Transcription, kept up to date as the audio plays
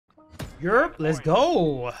Europe, let's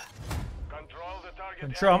go. Control the target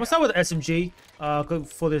Control. I'm gonna start with SMG go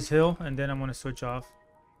for this hill, and then I'm gonna switch off.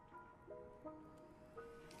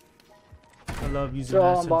 I love using They're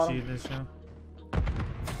all on SMG bottom. this round.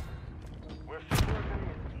 We're securing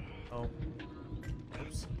Oh.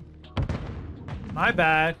 Oops. My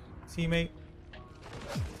bad, teammate.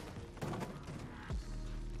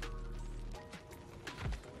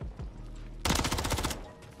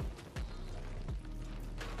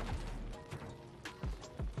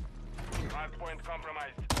 the hardpoint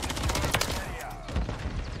compromised. Secure the area.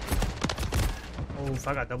 Oh,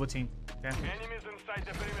 I got double team. Okay. Enemies inside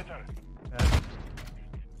the perimeter.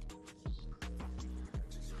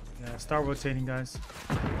 Yeah, start rotating, guys.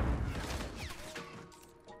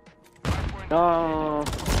 Hardpoint No.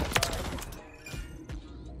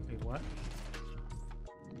 Wait, what?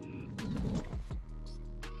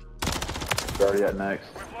 Already at next.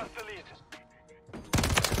 We've lost the lead.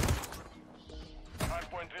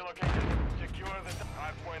 Hardpoint relocated. Secure the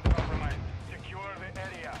hardpoint compromised. Secure the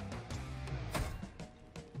area.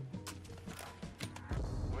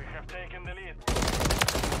 We have taken the lead.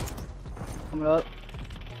 Coming up.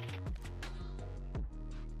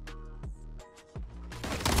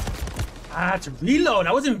 Ah, to reload.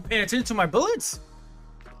 I wasn't even paying attention to my bullets.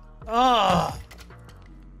 Oh.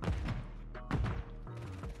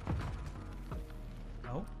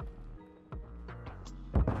 No.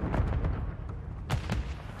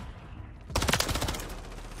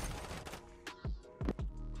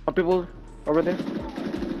 Are people over there?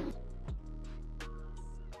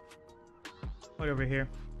 Right over here.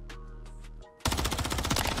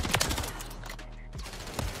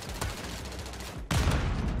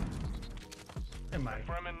 Am I?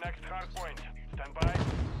 Confirming next hardpoint. Stand by.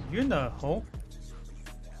 You in the hole?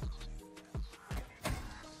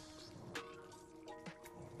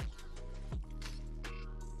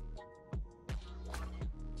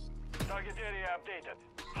 Target area updated.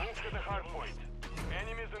 Move to the hardpoint.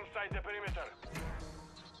 Enemies inside the perimeter.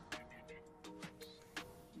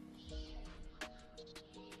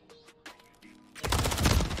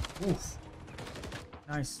 Oof.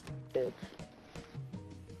 Nice. Bitch.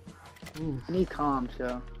 Oof. Need comms,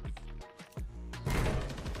 so.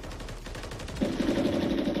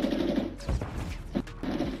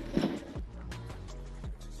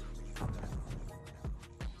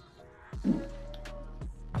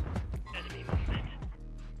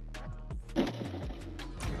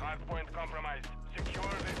 Hardpoint compromised. Secure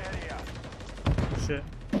the area. Shit.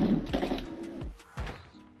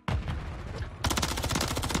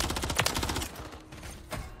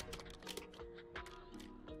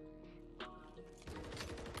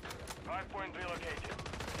 Hardpoint relocated.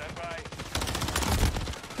 Stand by.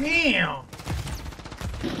 Damn.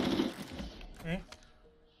 Okay.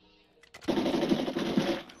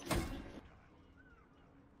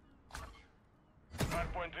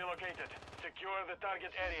 Hardpoint relocated. Secure the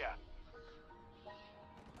target area.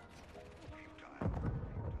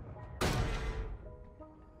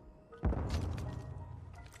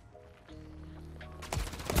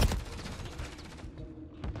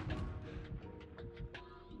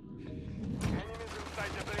 Enemies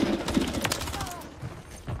inside the perimeter.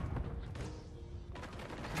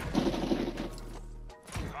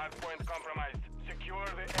 Hardpoint compromised. Secure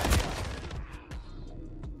the area.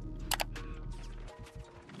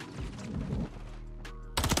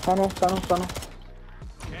 Tunnel, tunnel, tunnel.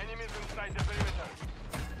 Enemies inside the perimeter.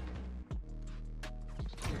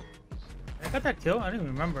 I got that kill? I didn't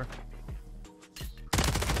even remember.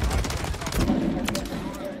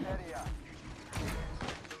 Area.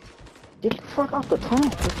 Get the fuck off the tunnel,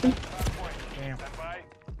 pussy. Damn. Stand by.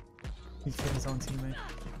 He killed his own teammate.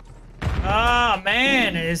 Ah,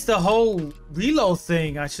 man. It's the whole reload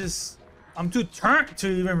thing. I'm too turned to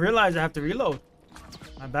even realize I have to reload.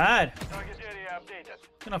 My bad. Target area updated.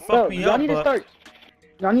 It's gonna fuck Bro, me y'all up, need to but start.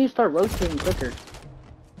 Y'all need to start rotating quicker.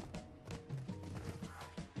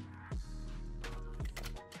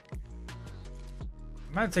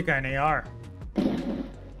 I'm gonna take an AR.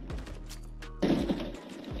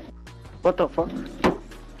 What the fuck?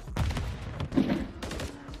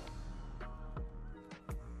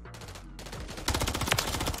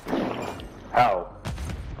 How?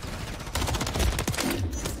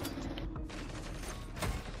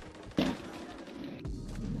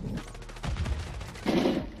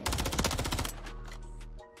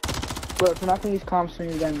 Bro, if we're not gonna use comms soon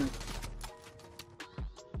again.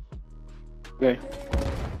 Okay.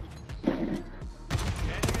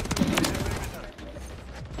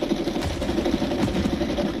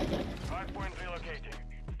 Hardpoint relocating.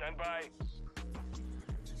 Stand by.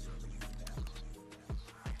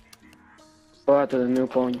 Go out to the new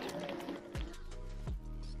point.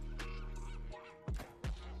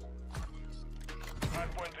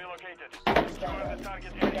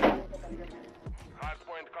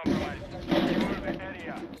 Hardpoint compromised. Secure the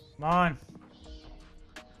area. Come on.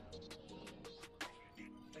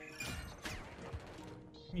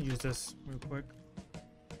 Let me use this real quick.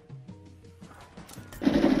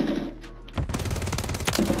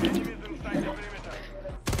 Enemies inside the perimeter.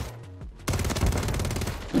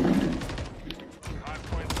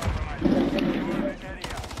 Hardpoint compromised. Secure the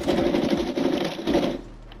area.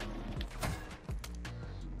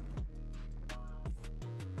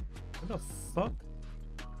 What the fuck?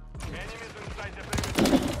 Enemies inside the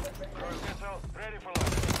perimeter. Cruise missile ready for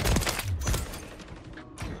launch.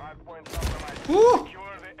 Hardpoint compromised. Woo!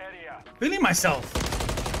 Secure the area. Feeling myself.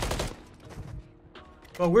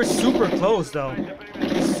 But we're super close though. Inside the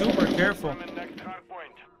perimeter. Be super careful. Coming next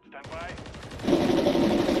hardpoint. Stand by.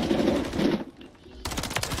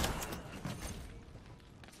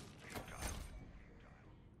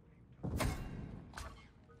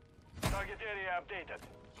 Target area updated.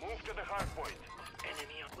 Move to the hardpoint.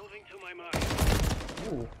 Enemy are moving to my mark.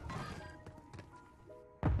 Ooh.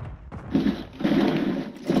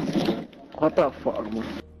 What the fuck,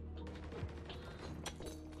 man?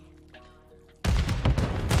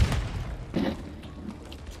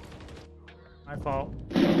 My fault.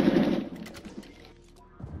 The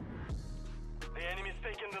enemy's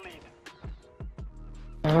taking the lead.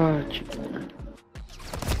 Ah,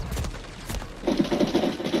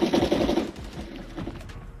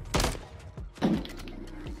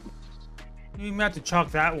 You even have to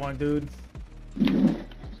chalk that one, dude. Let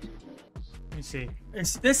me see.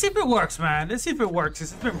 Let's see if it works, man. Let's see if it works.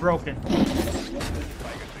 It's been broken.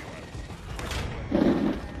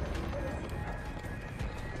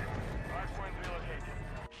 Hardpoint relocated.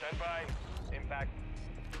 Stand by. Impact.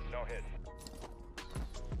 No hit.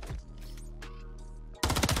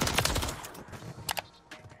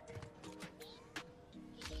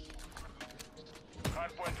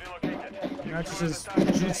 Hardpoint relocated. Now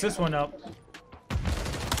just shoots this one up.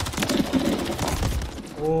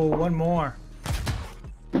 Oh, one more.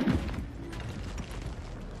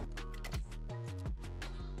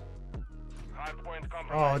 Hardpoint Oh,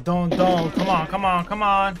 compromised. don't. Come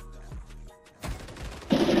on.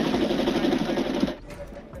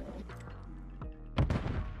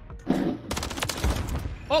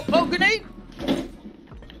 Oh, grenade!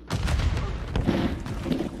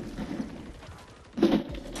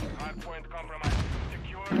 Hardpoint compromised.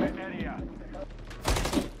 Secure the area.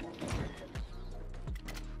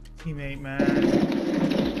 Teammate,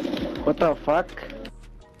 man. what the fuck?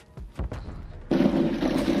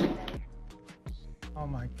 Oh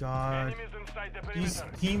my god. Enemies inside the These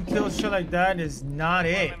perimeter. team kills shit like that is not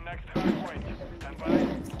it. Coming next hardpoint. Stand by.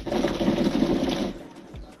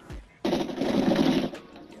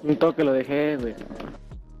 Un toque lo dejé, güey.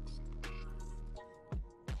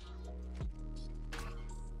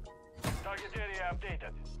 Target area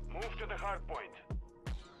updated. Move to the hardpoint.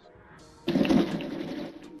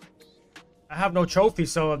 I have no trophy,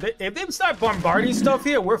 so if they start bombarding stuff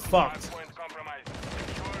here, we're fucked. Hardpoint compromised.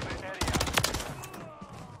 Secure the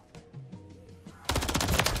area.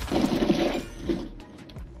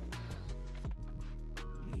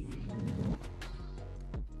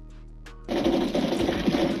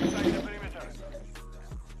 Inside the perimeter.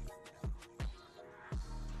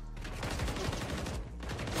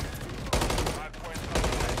 Hardpoint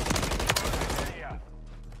compromised. Secure the area.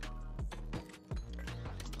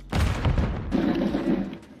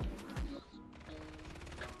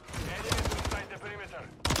 Enemies inside the perimeter.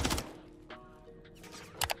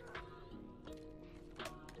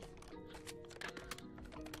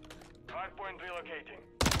 Hardpoint relocating.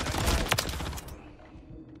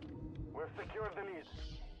 We've secured the lead.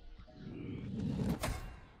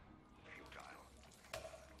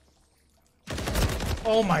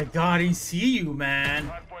 Oh my god, I see you, man.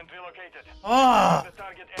 Hardpoint relocated. Ah, The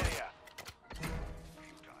target area.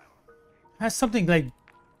 has something like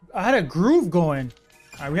I had a groove going.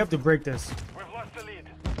 All right, we have to break this. We've lost the lead.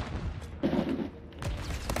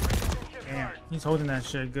 Damn, he's holding that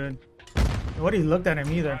shit good. Nobody looked at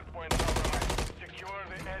him either. Hardpoint compromised. Secure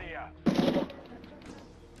the area.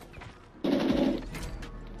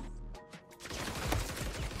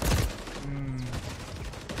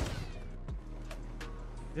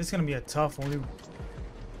 This is gonna be a tough one.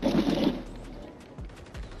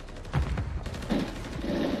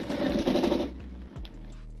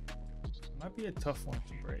 Might be a tough one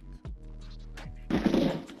to break.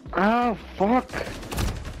 Ah, fuck.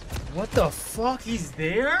 What the fuck? He's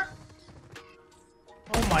there?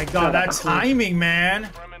 Oh my god, that timing, man.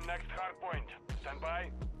 Confirming next hardpoint. Stand by.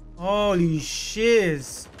 Holy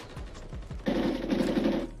shiz.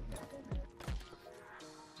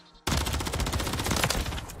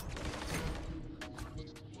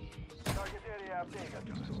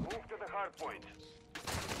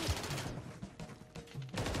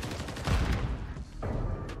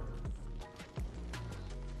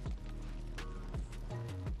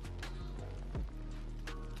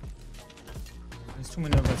 too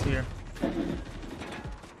many of us here.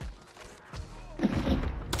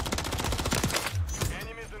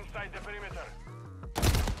 Enemies inside the perimeter.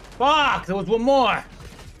 Fuck! There was one more.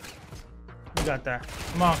 We got that.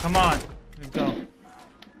 Come on, come on. Let's go.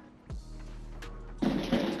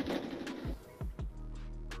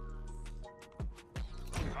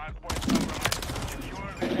 Hardpoint compromised.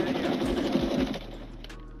 Secure the area.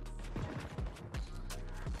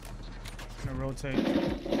 Gonna rotate.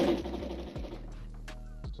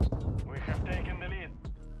 We have taken the lead.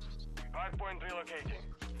 Hardpoint relocating.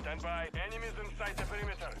 Stand by. Enemies inside the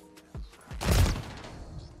perimeter.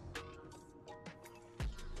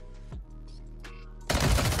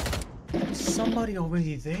 Somebody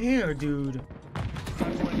already there, dude.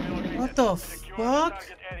 Hardpoint relocated. What the Secure fuck? the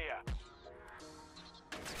target area.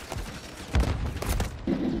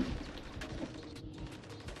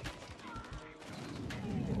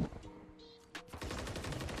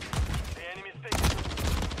 The enemy station.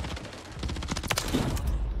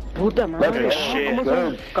 Puta madre, Good shit. ¿cómo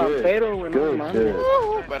son camperos, güey? No mames.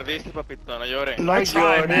 Perdiste, papito, no llores. No I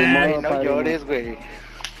tried, man. llores, no llores, güey.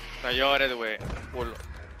 No llores, güey. Culo.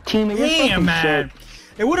 Chino, ya Damn, fucking man.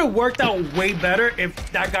 It would have worked out way better if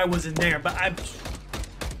that guy wasn't there, but I